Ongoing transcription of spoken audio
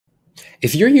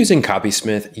If you're using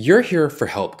Copysmith, you're here for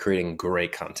help creating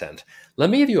great content. Let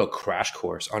me give you a crash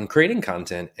course on creating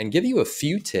content and give you a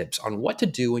few tips on what to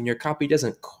do when your copy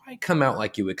doesn't quite come out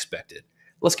like you expected.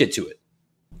 Let's get to it.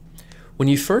 When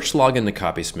you first log into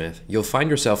Copysmith, you'll find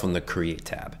yourself on the Create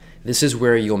tab. This is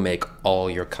where you'll make all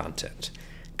your content.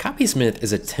 Copysmith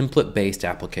is a template-based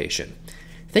application.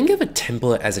 Think of a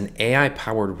template as an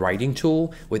AI-powered writing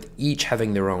tool with each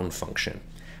having their own function.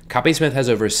 Copysmith has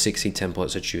over 60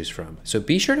 templates to choose from, so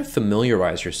be sure to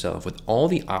familiarize yourself with all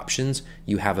the options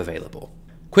you have available.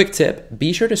 Quick tip,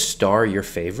 be sure to star your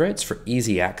favorites for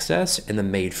easy access in the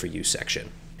Made For You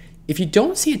section. If you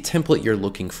don't see a template you're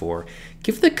looking for,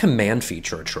 give the command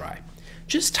feature a try.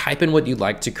 Just type in what you'd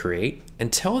like to create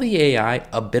and tell the AI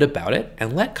a bit about it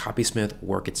and let Copysmith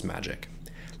work its magic.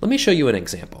 Let me show you an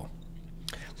example.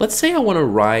 Let's say I want to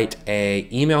write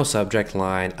an email subject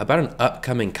line about an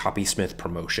upcoming Copysmith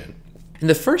promotion. In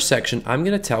the first section, I'm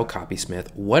going to tell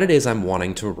Copysmith what it is I'm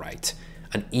wanting to write,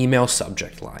 an email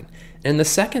subject line. And in the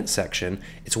second section,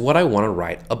 it's what I want to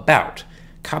write about,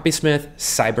 Copysmith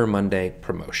Cyber Monday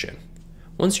promotion.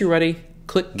 Once you're ready,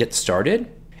 click Get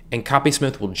Started, and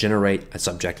Copysmith will generate a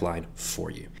subject line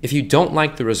for you. If you don't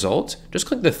like the result, just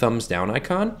click the thumbs down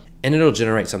icon, and it'll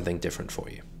generate something different for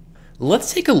you.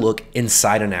 Let's take a look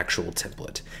inside an actual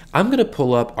template. I'm going to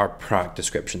pull up our product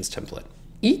descriptions template.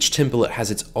 Each template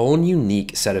has its own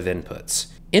unique set of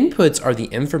inputs. Inputs are the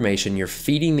information you're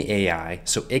feeding the AI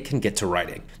so it can get to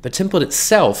writing. The template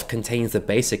itself contains the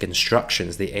basic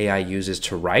instructions the AI uses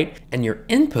to write, and your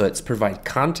inputs provide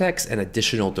context and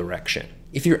additional direction.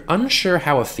 If you're unsure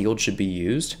how a field should be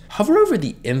used, hover over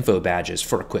the info badges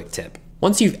for a quick tip.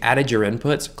 Once you've added your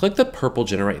inputs, click the purple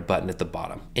Generate button at the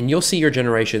bottom, and you'll see your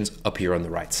generations appear on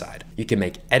the right side. You can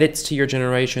make edits to your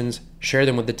generations, share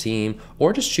them with the team,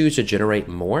 or just choose to generate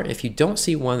more if you don't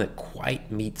see one that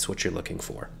quite meets what you're looking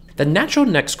for. The natural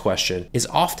next question is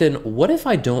often, what if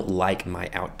I don't like my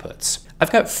outputs?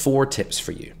 I've got 4 tips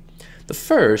for you. The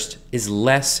first is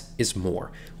less is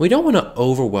more. We don't want to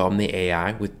overwhelm the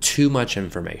AI with too much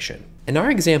information. In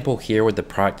our example here with the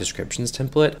product descriptions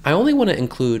template, I only want to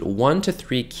include 1 to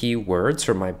 3 keywords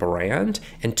for my brand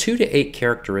and 2 to 8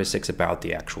 characteristics about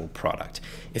the actual product.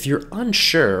 If you're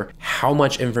unsure how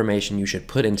much information you should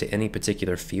put into any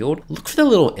particular field, look for the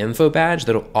little info badge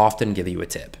that'll often give you a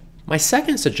tip. My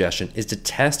second suggestion is to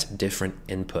test different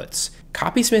inputs.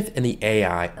 Copysmith and the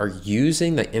AI are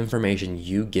using the information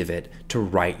you give it to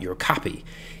write your copy.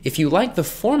 If you like the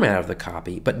format of the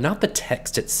copy, but not the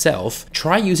text itself,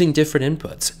 try using different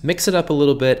inputs. Mix it up a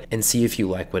little bit and see if you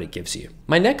like what it gives you.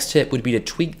 My next tip would be to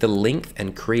tweak the length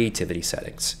and creativity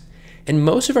settings. In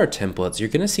most of our templates, you're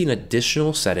going to see an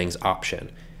additional settings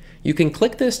option. You can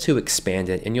click this to expand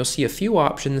it, and you'll see a few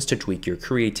options to tweak your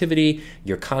creativity,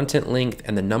 your content length,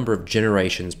 and the number of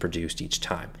generations produced each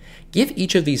time. Give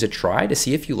each of these a try to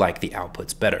see if you like the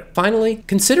outputs better. Finally,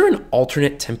 consider an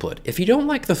alternate template. If you don't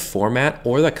like the format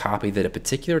or the copy that a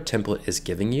particular template is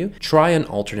giving you, try an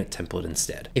alternate template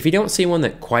instead. If you don't see one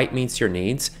that quite meets your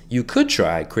needs, you could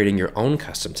try creating your own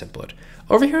custom template.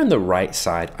 Over here on the right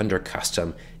side under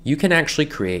Custom, you can actually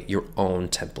create your own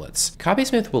templates.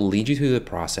 Copysmith will lead you through the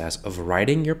process of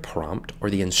writing your prompt or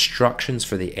the instructions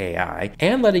for the AI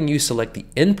and letting you select the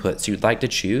inputs you'd like to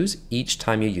choose each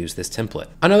time you use this template.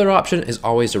 Another option is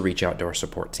always to reach out to our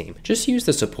support team. Just use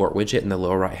the support widget in the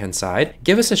lower right hand side,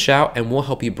 give us a shout, and we'll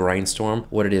help you brainstorm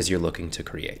what it is you're looking to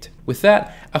create. With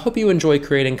that, I hope you enjoy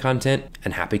creating content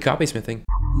and happy copysmithing.